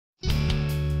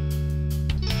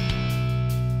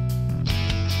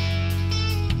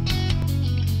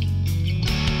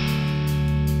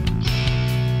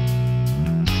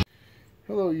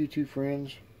Hello YouTube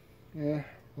friends. Yeah,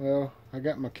 well, I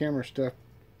got my camera stuff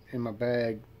in my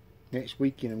bag. Next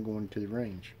weekend I'm going to the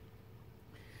range.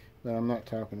 But I'm not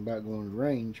talking about going to the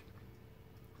range.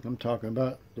 I'm talking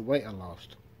about the weight I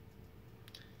lost.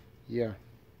 Yeah.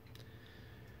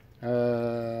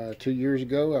 2 years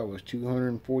ago I was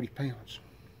 240 pounds.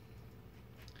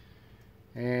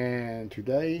 And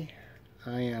today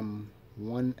I am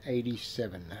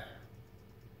 187.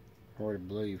 Hard to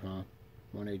believe, huh?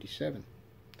 187.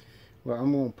 Well,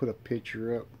 I'm going to put a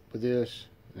picture up with this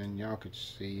and y'all could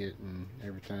see it and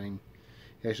everything.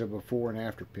 It's a before and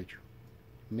after picture.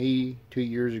 Me 2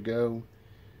 years ago,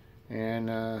 and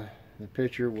the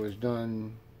picture was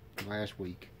done last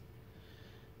week.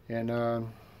 And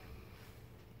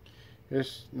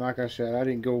it's like I said, I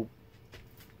didn't go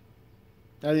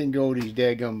these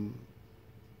daggum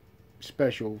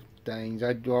special things.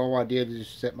 All I did is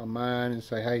set my mind and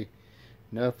say, hey,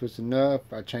 enough is enough.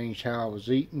 I changed how I was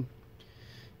eating,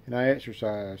 and I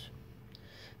exercise.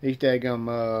 These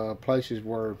daggum places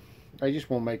where they just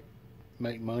want to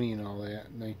make money and all that.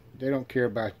 And they don't care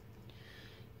about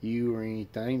you or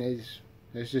anything.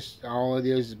 It's just all it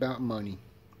is about money.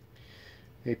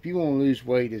 If you want to lose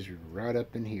weight, it's right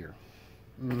up in here.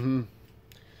 And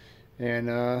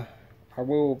I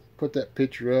will put that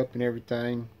picture up and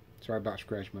everything. Sorry about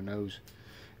scratching my nose.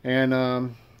 And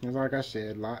like I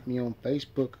said, like me on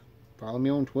Facebook, follow me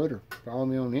on Twitter, follow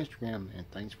me on Instagram, and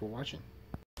thanks for watching.